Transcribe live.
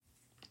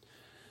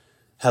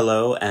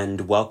Hello,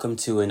 and welcome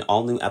to an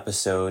all-new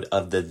episode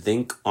of the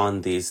Think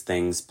on These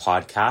Things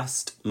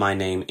podcast. My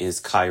name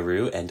is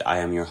KIRU, and I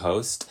am your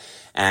host.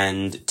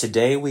 And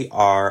today we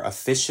are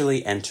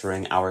officially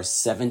entering our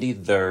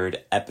 73rd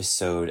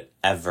episode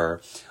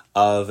ever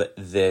of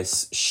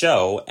this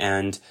show.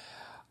 And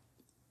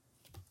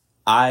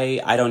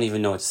I don't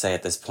even know what to say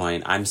at this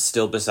point. I'm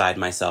still beside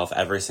myself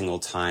every single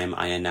time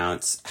I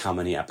announce how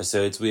many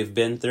episodes we've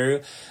been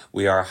through.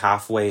 We are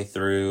halfway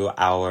through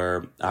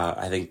our,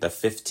 I think the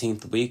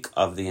 15th week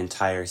of the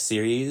entire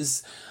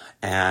series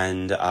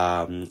and, the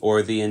 15th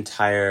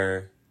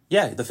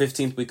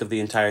week of the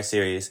entire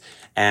series.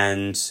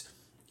 And,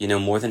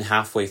 more than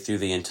halfway through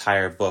the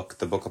entire book,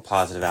 the Book of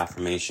Positive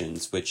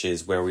Affirmations, which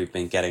is where we've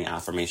been getting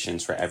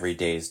affirmations for every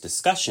day's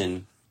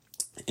discussion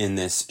in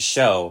this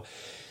show.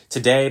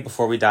 Today,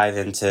 before we dive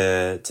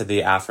into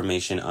the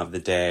affirmation of the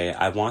day,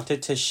 I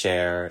wanted to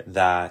share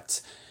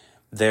that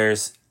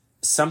there's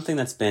something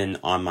that's been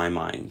on my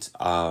mind,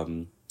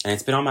 and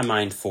it's been on my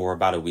mind for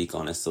about a week,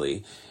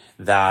 honestly,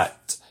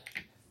 that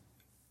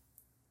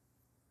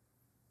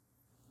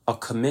a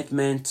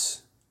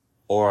commitment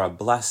or a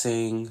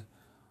blessing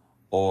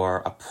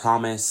or a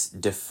promise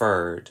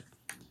deferred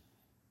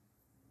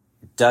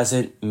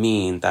doesn't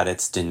mean that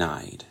it's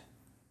denied.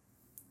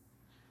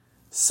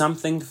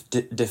 Something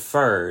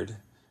deferred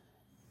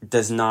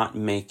does not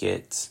make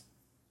it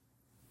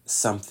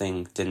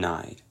something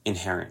denied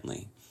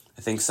inherently.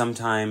 I think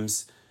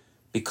sometimes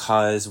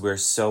because we're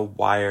so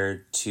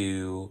wired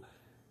to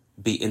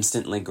be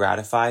instantly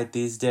gratified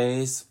these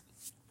days,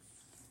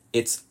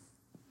 it's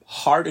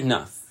hard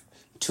enough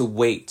to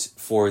wait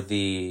for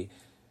the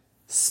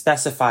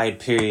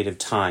specified period of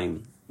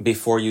time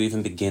before you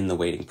even begin the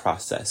waiting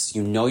process.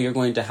 You know you're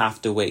going to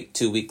have to wait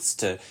 2 weeks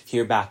to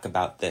hear back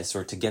about this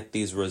or to get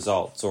these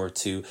results or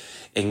to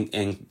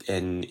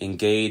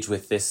engage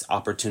with this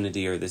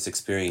opportunity or this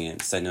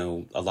experience. I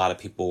know a lot of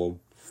people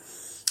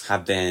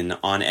have been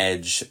on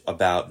edge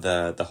about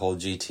the whole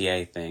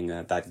GTA thing.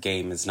 That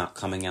game is not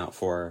coming out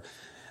for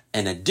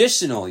an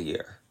additional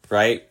year,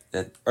 right?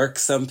 That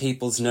irks some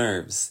people's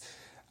nerves.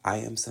 I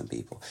am some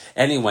people.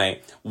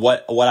 Anyway,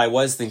 what I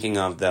was thinking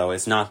of, though,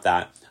 is not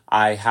that.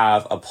 I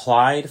have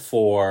applied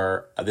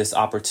for this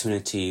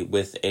opportunity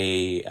with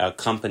a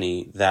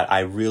company that I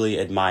really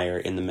admire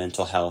in the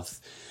mental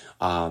health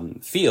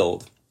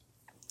field.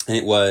 And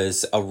it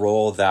was a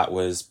role that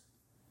was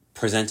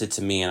presented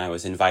to me, and I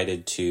was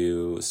invited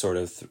to sort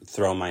of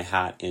throw my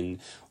hat in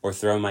or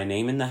throw my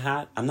name in the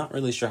hat. I'm not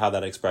really sure how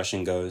that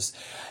expression goes.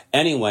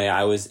 Anyway,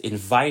 I was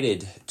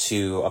invited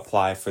to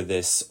apply for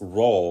this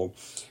role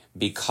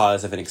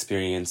because of an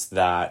experience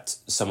that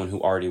someone who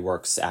already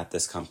works at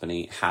this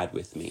company had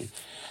with me.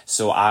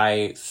 So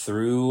I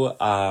threw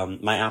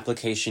my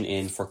application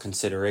in for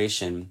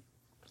consideration,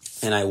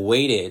 and I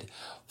waited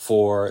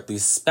for the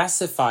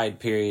specified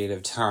period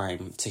of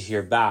time to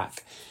hear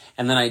back.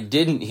 And then I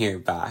didn't hear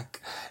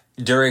back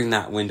during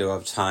that window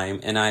of time,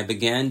 and I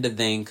began to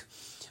think,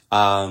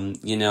 I'm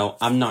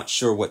not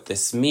sure what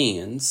this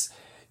means.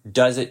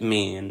 Does it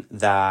mean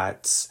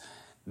that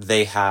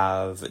they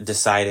have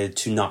decided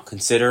to not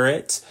consider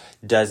it?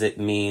 Does it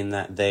mean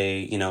that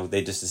they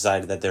just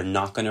decided that they're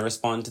not going to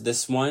respond to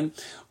this one?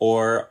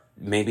 Or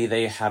maybe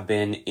they have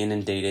been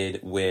inundated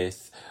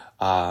with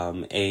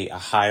a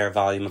higher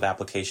volume of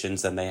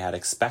applications than they had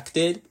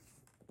expected,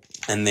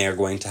 and they're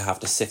going to have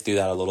to sift through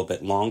that a little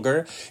bit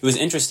longer. It was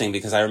interesting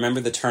because I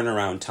remember the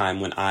turnaround time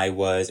when I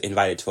was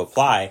invited to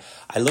apply.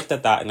 I looked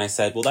at that and I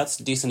said, well, that's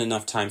decent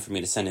enough time for me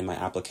to send in my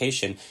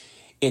application.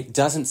 It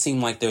doesn't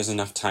seem like there's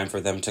enough time for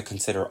them to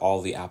consider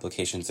all the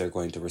applications they're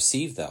going to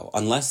receive, though.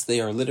 Unless they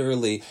are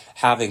literally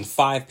having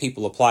 5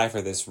 people apply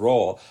for this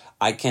role,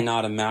 I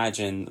cannot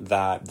imagine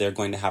that they're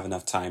going to have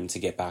enough time to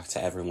get back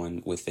to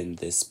everyone within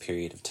this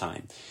period of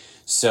time.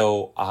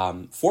 So,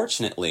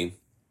 fortunately,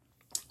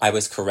 I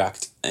was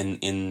correct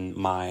in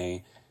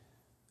my,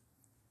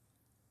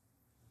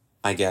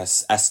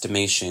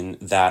 estimation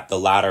that the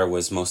latter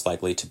was most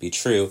likely to be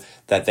true,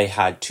 that they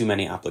had too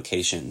many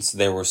applications.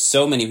 There were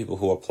so many people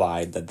who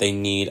applied that they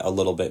need a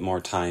little bit more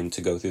time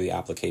to go through the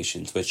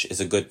applications, which is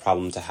a good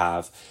problem to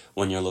have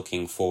when you're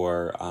looking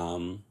for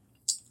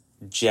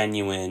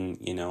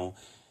genuine,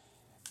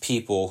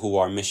 people who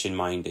are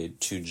mission-minded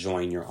to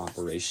join your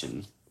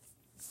operation.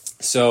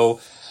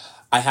 So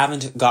I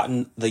haven't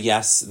gotten the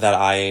yes that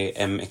I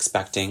am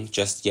expecting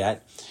just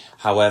yet.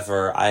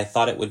 However, I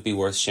thought it would be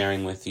worth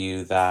sharing with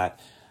you that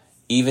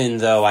even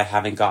though I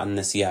haven't gotten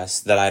this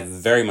yes that I've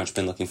very much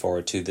been looking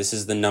forward to, this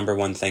is the number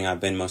one thing I've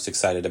been most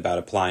excited about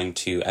applying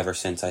to ever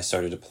since I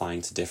started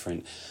applying to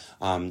different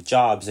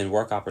jobs and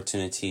work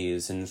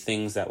opportunities and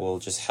things that will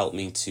just help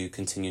me to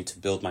continue to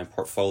build my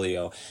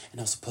portfolio and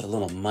also put a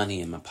little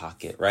money in my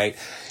pocket, right?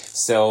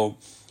 So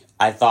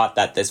I thought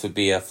that this would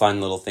be a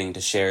fun little thing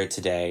to share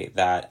today,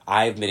 that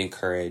I've been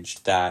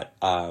encouraged that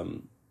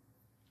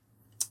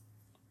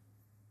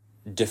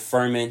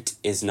deferment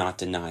is not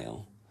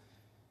denial.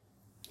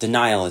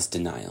 Denial is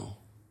denial.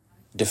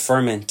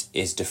 Deferment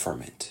is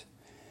deferment.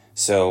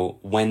 So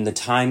when the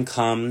time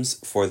comes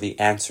for the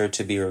answer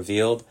to be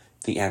revealed,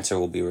 the answer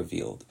will be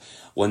revealed.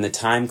 When the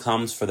time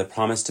comes for the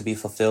promise to be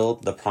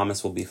fulfilled, the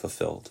promise will be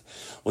fulfilled.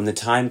 When the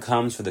time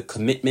comes for the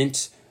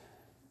commitment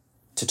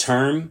to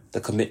term,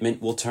 the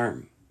commitment will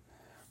term,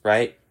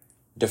 right?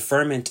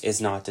 Deferment is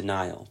not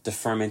denial.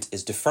 Deferment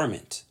is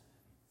deferment.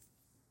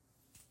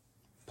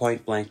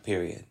 Point blank,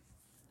 period.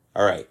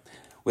 All right.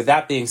 With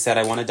that being said,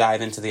 I want to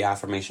dive into the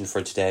affirmation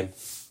for today.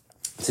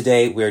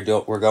 Today, we're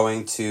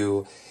going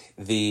to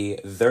the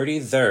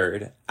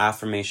 33rd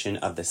affirmation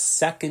of the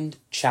second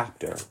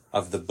chapter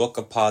of the Book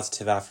of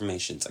Positive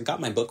Affirmations. I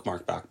got my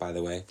bookmark back, by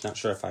the way. Not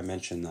sure if I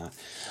mentioned that.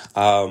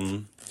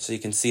 So you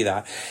can see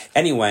that.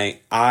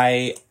 Anyway,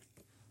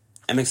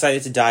 I'm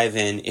excited to dive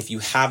in. If you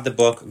have the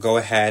book, go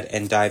ahead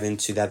and dive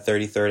into that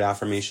 33rd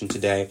affirmation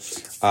today,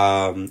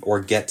 or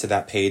get to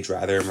that page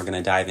rather, and we're going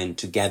to dive in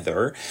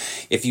together.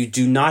 If you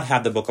do not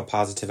have the Book of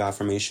Positive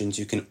Affirmations,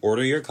 you can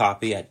order your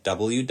copy at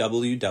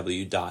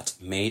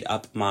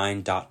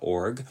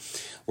www.madeupmind.org,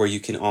 where you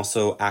can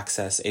also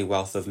access a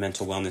wealth of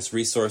mental wellness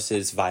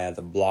resources via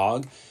the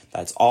blog.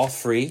 That's all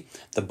free.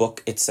 The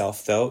book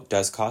itself, though,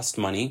 does cost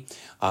money,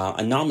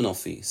 a nominal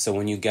fee. So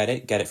when you get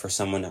it for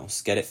someone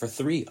else. Get it for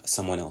 3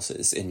 someone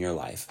else's in your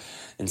life,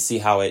 and see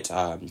how it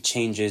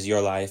changes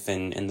your life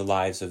and the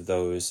lives of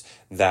those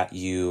that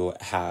you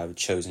have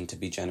chosen to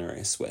be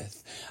generous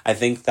with. I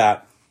think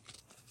that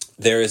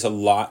there is a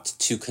lot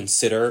to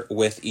consider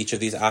with each of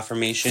these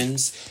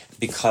affirmations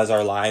because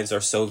our lives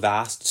are so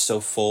vast, so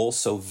full,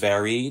 so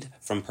varied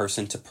from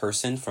person to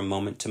person, from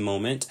moment to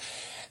moment,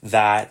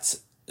 that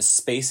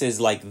spaces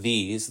like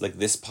these, like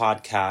this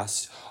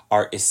podcast,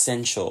 are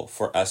essential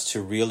for us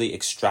to really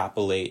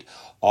extrapolate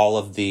all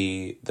of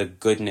the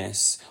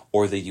goodness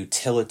or the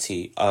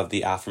utility of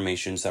the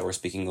affirmations that we're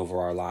speaking over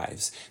our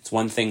lives. It's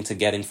one thing to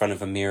get in front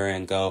of a mirror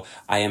and go,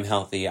 I am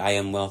healthy, I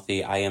am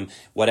wealthy, I am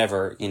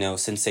whatever,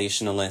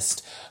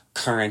 sensationalist,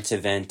 current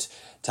event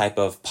type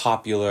of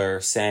popular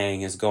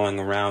saying is going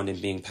around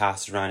and being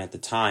passed around at the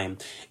time.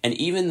 And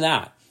even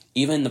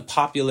the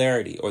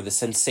popularity or the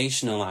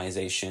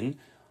sensationalization,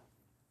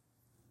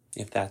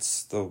 if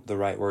that's the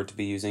right word to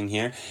be using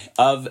here,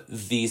 of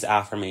these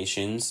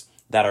affirmations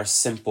that are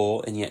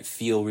simple and yet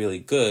feel really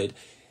good,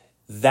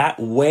 that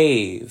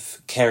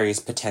wave carries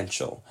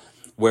potential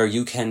where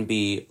you can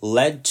be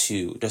led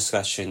to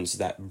discussions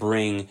that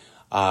bring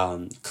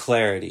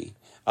clarity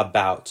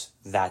about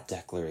that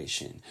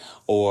declaration,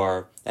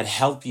 or that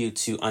help you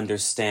to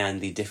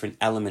understand the different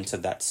elements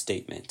of that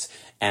statement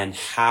and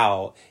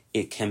how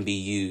it can be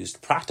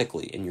used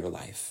practically in your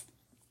life.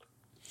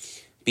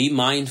 Be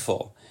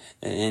mindful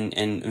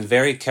and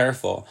very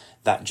careful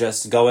that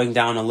just going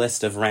down a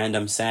list of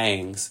random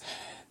sayings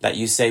that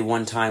you say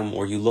one time,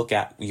 or you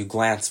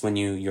glance when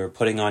you're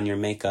putting on your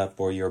makeup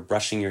or you're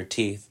brushing your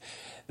teeth,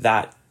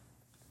 that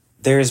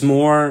there's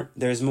more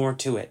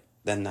to it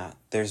than that.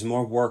 There's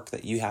more work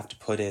that you have to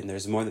put in.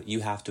 There's more that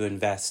you have to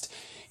invest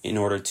in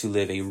order to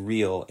live a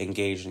real,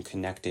 engaged, and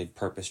connected,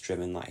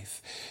 purpose-driven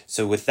life.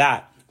 So with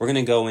that, we're going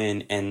to go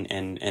in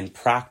and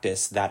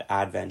practice that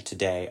Advent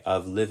today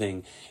of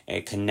living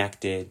a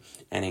connected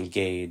and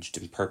engaged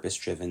and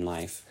purpose-driven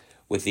life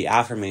with the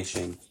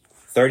affirmation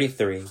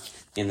 33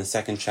 in the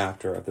second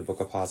chapter of the Book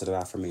of Positive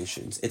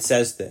Affirmations. It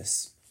says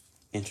this,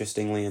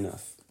 interestingly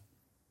enough: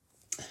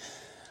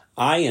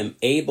 I am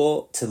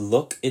able to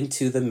look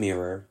into the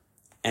mirror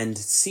and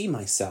see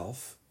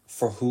myself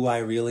for who I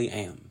really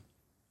am.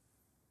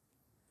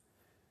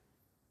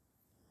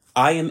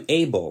 I am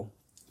able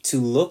to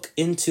look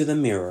into the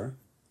mirror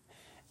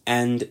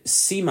and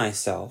see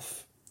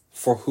myself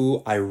for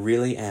who I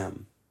really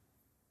am.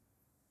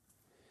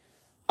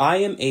 I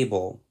am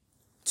able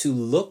to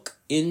look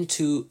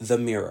into the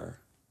mirror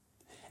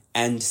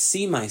and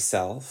see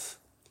myself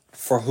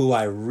for who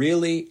I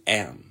really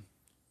am.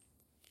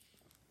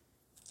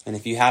 And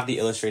if you have the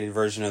illustrated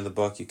version of the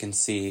book, you can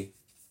see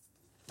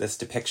this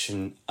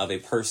depiction of a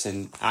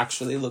person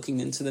actually looking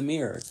into the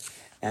mirror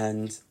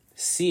and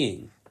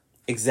seeing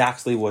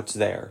exactly what's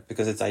there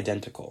because it's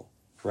identical,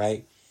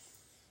 right?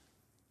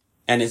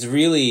 And it's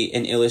really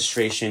an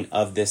illustration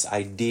of this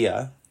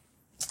idea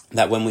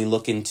that when we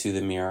look into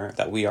the mirror,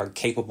 that we are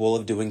capable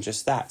of doing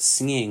just that,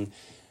 seeing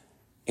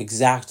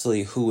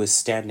exactly who is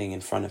standing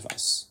in front of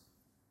us.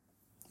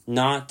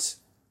 Not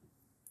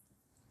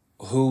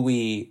who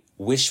we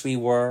wish we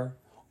were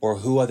or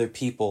who other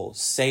people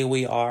say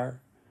we are,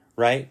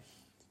 right?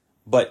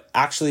 But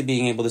actually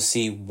being able to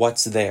see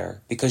what's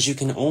there, because you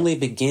can only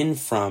begin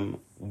from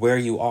where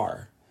you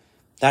are.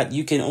 That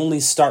you can only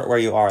start where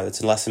you are.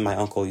 That's a lesson my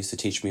uncle used to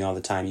teach me all the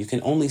time. You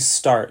can only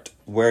start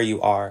where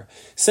you are.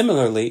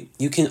 Similarly,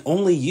 you can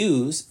only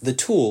use the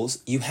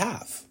tools you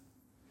have.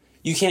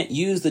 You can't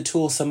use the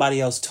tools somebody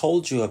else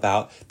told you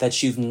about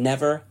that you've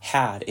never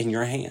had in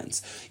your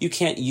hands. You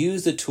can't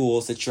use the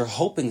tools that you're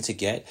hoping to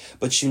get,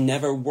 but you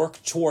never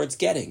work towards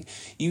getting.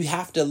 You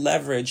have to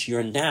leverage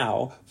your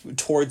now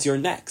towards your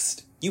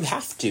next. You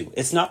have to.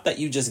 It's not that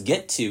you just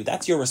get to.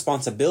 That's your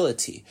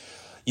responsibility.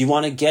 You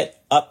want to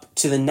get up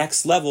to the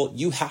next level,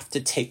 you have to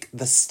take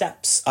the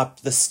steps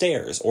up the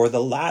stairs or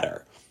the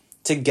ladder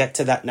to get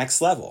to that next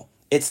level.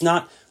 It's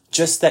not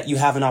just that you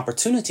have an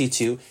opportunity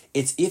to.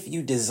 It's if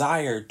you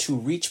desire to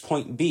reach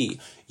point B,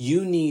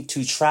 you need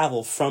to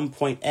travel from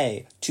point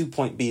A to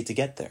point B to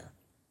get there.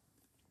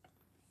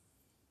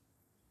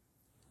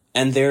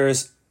 And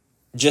there's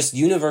just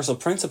universal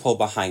principle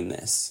behind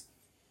this,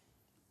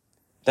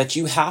 that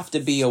you have to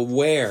be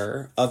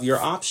aware of your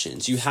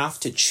options. You have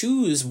to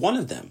choose one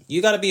of them.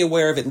 You got to be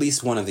aware of at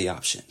least one of the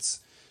options,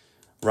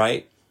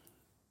 right?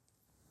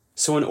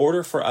 So in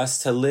order for us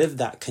to live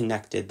that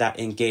connected, that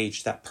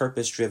engaged, that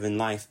purpose-driven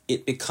life,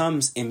 it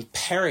becomes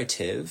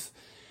imperative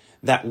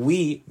that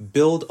we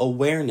build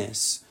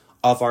awareness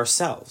of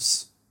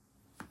ourselves,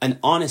 an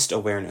honest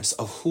awareness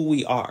of who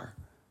we are.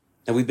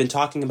 And we've been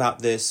talking about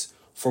this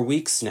for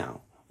weeks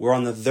now. We're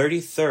on the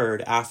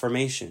 33rd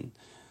affirmation.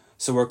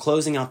 So we're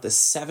closing out the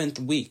 7th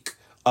week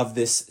of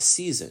this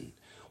season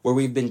where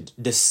we've been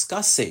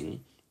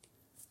discussing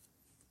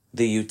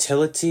the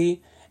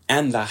utility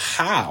and the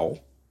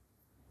how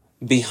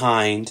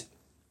behind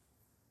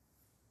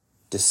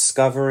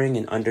discovering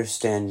and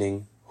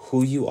understanding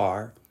who you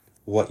are,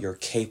 what you're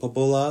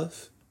capable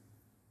of,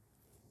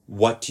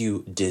 what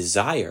you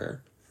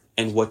desire,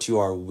 and what you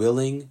are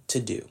willing to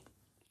do.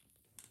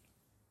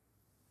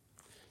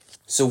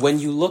 So when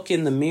you look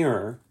in the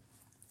mirror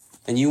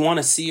and you want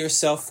to see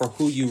yourself for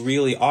who you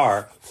really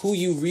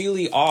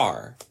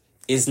are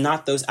is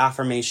not those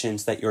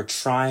affirmations that you're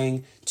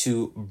trying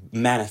to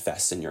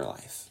manifest in your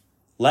life.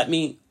 Let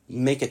me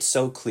make it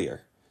so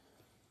clear.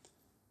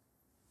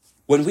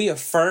 When we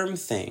affirm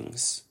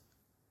things,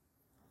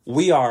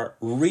 we are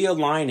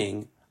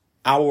realigning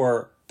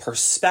our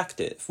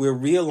perspective. We're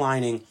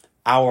realigning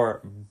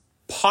our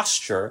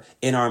posture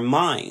in our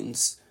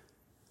minds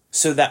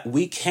so that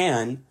we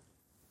can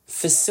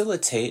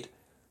facilitate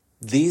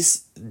these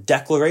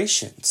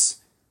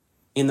declarations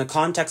in the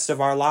context of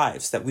our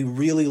lives, that we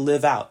really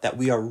live out, that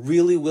we are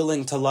really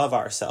willing to love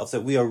ourselves,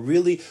 that we are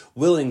really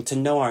willing to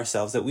know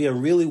ourselves, that we are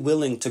really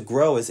willing to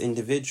grow as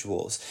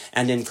individuals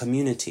and in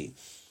community.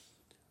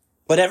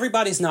 But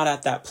everybody's not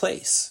at that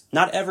place.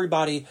 Not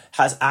everybody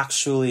has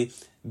actually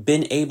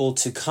been able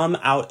to come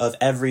out of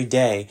every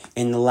day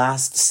in the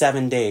last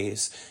 7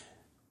 days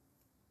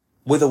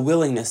with a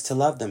willingness to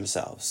love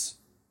themselves,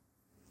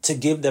 to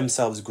give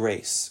themselves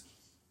grace,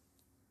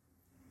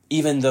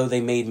 even though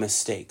they made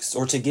mistakes,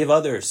 or to give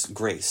others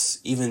grace,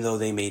 even though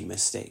they made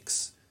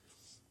mistakes.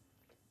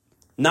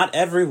 Not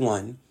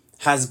everyone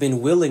has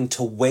been willing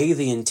to weigh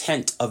the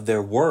intent of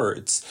their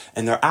words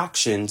and their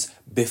actions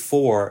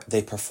before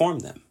they perform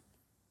them.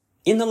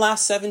 In the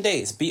last 7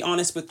 days, be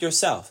honest with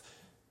yourself.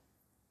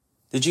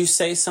 Did you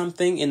say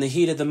something in the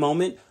heat of the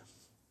moment?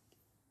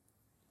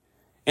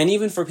 And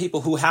even for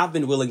people who have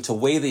been willing to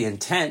weigh the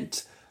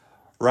intent,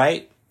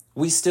 right?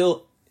 We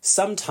still,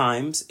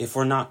 sometimes, if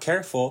we're not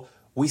careful,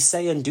 we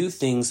say and do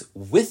things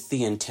with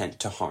the intent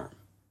to harm.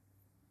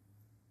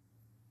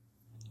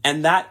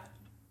 And that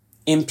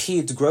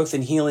impedes growth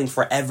and healing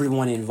for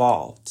everyone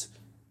involved.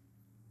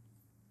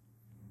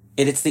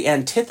 And it's the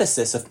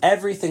antithesis of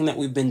everything that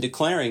we've been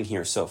declaring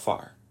here so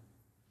far.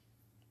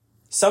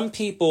 Some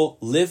people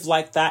live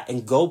like that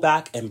and go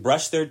back and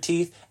brush their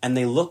teeth and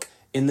they look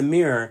in the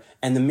mirror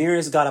and the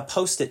mirror's got a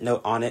Post-it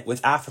note on it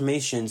with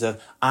affirmations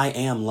of, I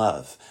am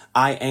love,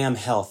 I am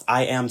health,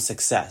 I am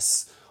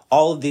success,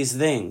 all of these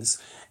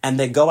things. And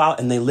they go out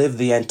and they live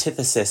the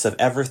antithesis of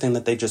everything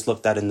that they just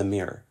looked at in the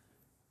mirror.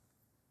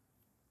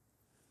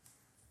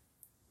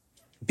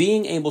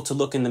 Being able to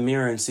look in the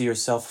mirror and see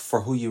yourself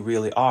for who you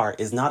really are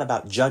is not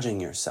about judging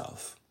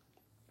yourself.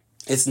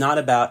 It's not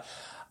about,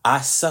 I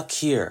suck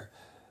here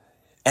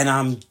and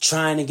I'm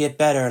trying to get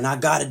better and I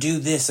got to do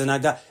this and I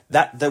got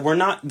that we're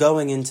not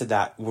going into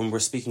that when we're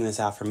speaking this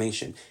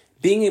affirmation.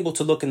 Being able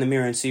to look in the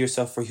mirror and see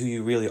yourself for who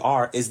you really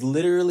are is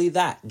literally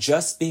that.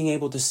 Just being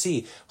able to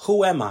see,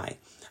 who am I?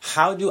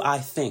 How do I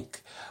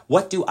think?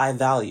 What do I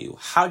value?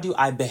 How do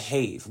I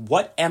behave?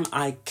 What am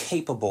I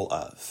capable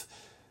of?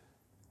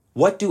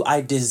 What do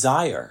I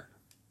desire?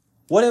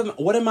 What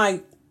am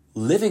I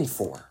living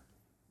for?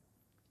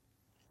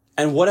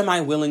 And what am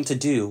I willing to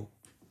do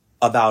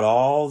about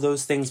all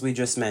those things we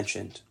just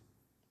mentioned?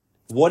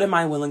 What am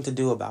I willing to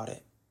do about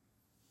it?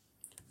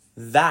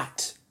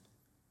 That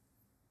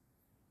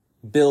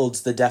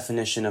builds the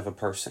definition of a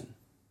person.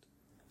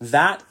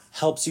 That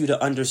helps you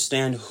to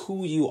understand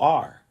who you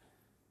are.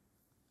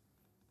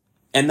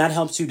 And that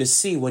helps you to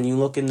see when you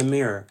look in the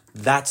mirror,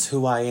 that's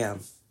who I am.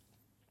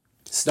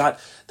 It's not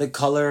the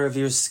color of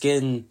your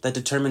skin that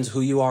determines who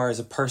you are as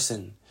a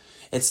person.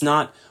 It's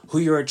not who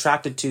you're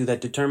attracted to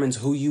that determines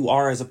who you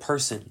are as a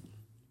person.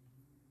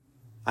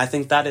 I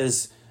think that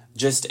is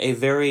just a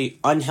very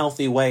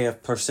unhealthy way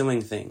of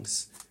pursuing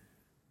things.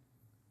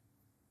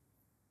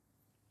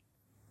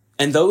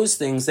 And those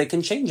things, they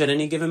can change at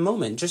any given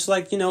moment. Just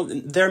like,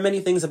 there are many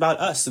things about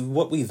us.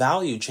 What we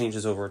value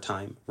changes over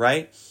time,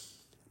 right?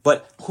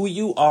 But who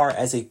you are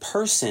as a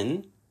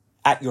person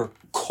at your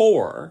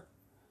core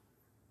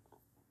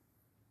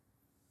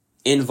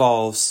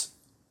involves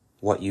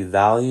what you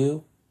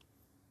value,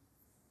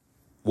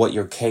 what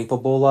you're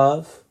capable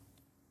of,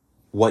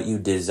 what you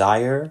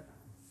desire,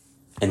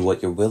 and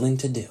what you're willing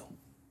to do.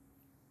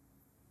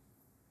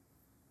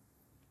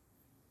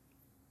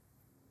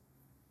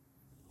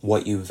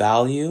 what you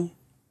value,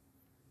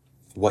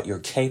 what you're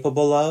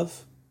capable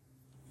of,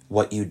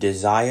 what you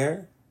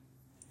desire,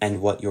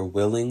 and what you're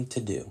willing to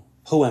do.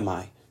 Who am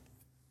I?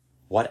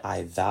 What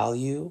I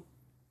value,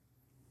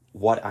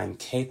 what I'm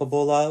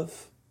capable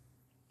of,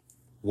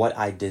 what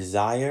I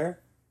desire,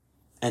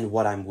 and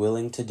what I'm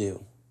willing to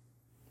do.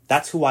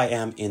 That's who I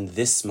am in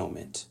this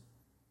moment.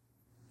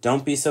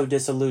 Don't be so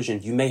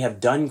disillusioned. You may have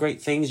done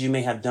great things. You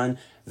may have done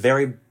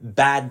very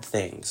bad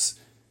things.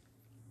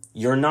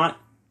 You're not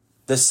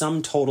the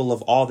sum total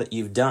of all that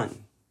you've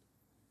done.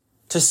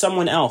 To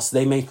someone else,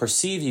 they may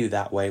perceive you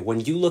that way.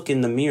 When you look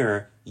in the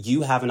mirror,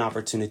 you have an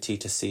opportunity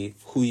to see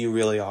who you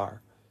really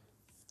are.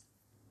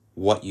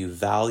 What you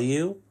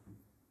value,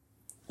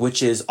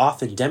 which is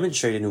often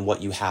demonstrated in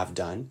what you have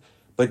done.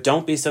 But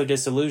don't be so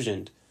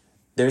disillusioned.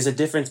 There's a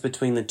difference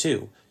between the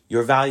two.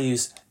 Your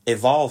values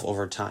evolve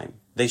over time.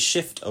 They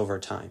shift over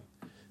time.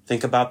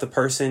 Think about the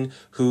person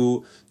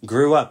who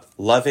grew up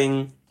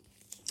loving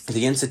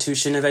the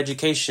institution of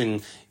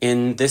education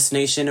in this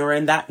nation or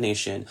in that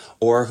nation,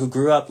 or who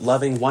grew up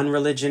loving one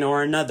religion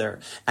or another,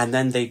 and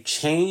then they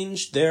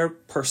changed their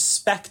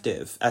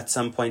perspective at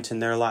some point in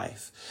their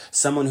life.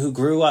 Someone who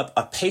grew up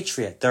a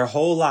patriot their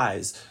whole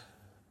lives,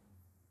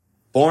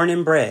 born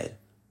and bred,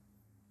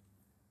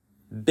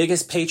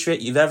 biggest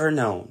patriot you've ever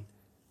known,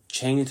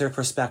 changed their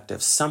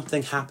perspective.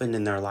 Something happened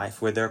in their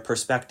life where their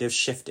perspective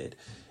shifted,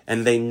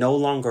 and they no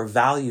longer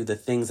value the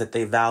things that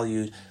they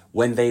valued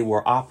when they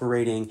were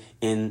operating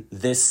in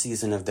this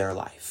season of their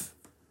life.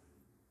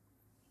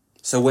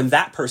 So when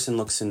that person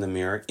looks in the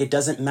mirror, it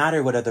doesn't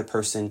matter what other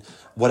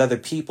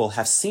people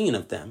have seen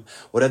of them,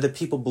 what other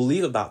people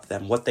believe about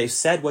them, what they've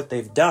said, what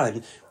they've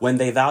done. When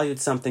they valued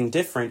something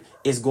different,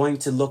 is going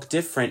to look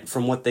different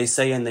from what they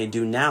say and they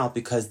do now,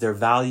 because their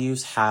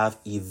values have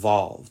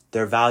evolved.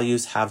 Their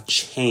values have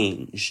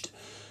changed.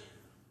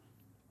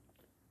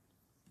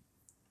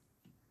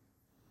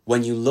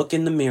 When you look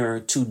in the mirror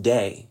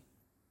today,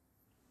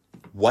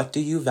 what do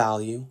you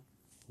value?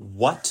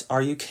 What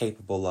are you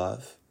capable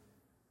of?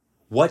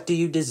 What do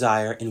you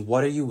desire, and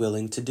what are you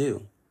willing to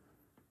do?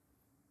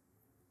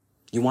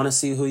 You want to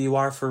see who you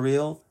are for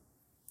real?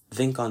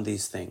 Think on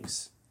these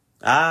things.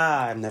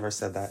 I've never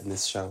said that in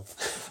this show.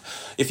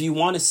 If you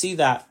want to see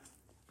that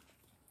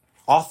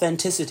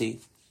authenticity,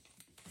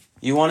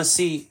 you want to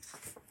see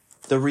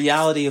the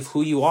reality of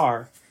who you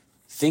are,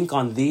 think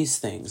on these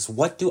things.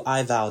 What do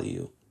I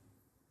value?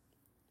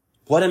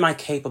 What am I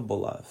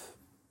capable of?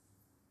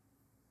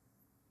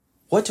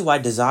 What do I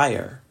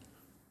desire?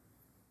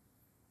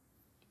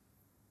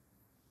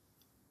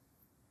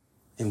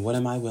 And what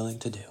am I willing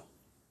to do?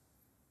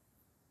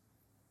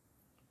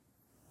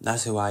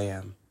 That's who I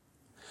am.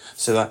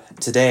 So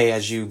today,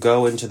 as you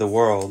go into the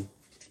world,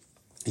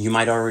 you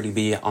might already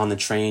be on the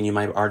train, you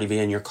might already be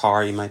in your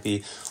car, you might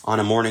be on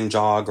a morning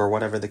jog, or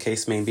whatever the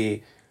case may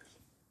be.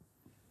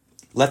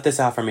 Let this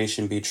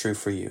affirmation be true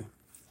for you.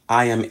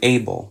 I am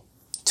able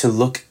to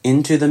look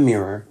into the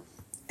mirror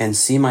and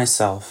see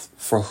myself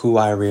for who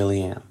I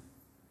really am.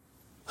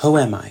 Who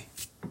am I,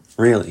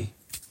 really?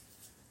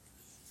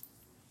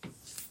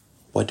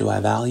 What do I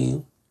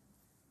value?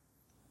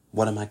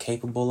 What am I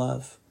capable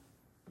of?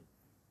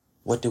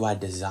 What do I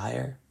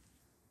desire?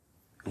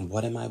 And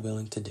what am I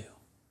willing to do?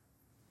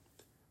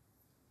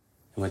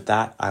 And with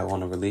that, I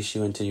want to release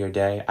you into your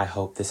day. I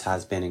hope this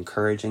has been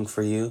encouraging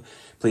for you.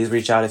 Please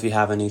reach out if you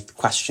have any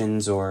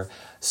questions or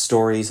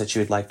stories that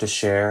you would like to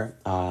share.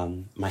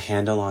 My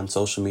handle on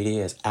social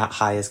media is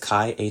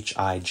 @HighAsKai,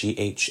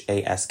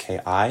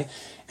 HIGHASKI,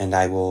 and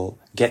I will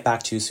get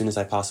back to you as soon as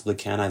I possibly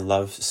can. I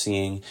love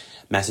seeing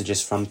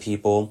messages from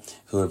people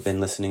who have been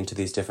listening to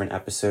these different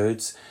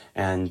episodes,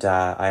 and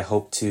I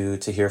hope to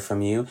hear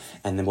from you.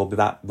 And then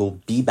we'll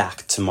be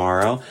back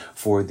tomorrow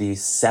for the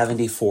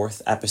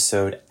 74th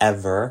episode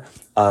ever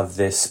of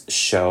this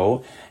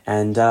show.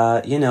 And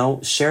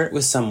share it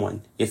with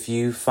someone. If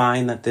you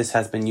find that this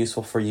has been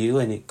useful for you,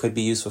 and it could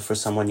be useful for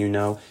someone you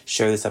know,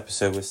 share this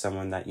episode with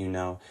someone that you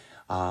know,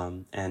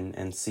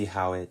 and see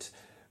how it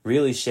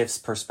really shifts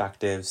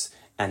perspectives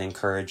and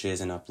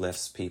encourages and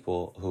uplifts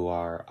people who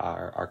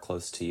are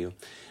close to you.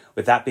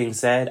 With that being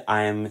said,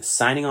 I am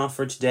signing off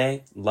for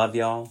today. Love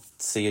y'all.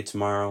 See you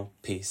tomorrow.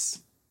 Peace.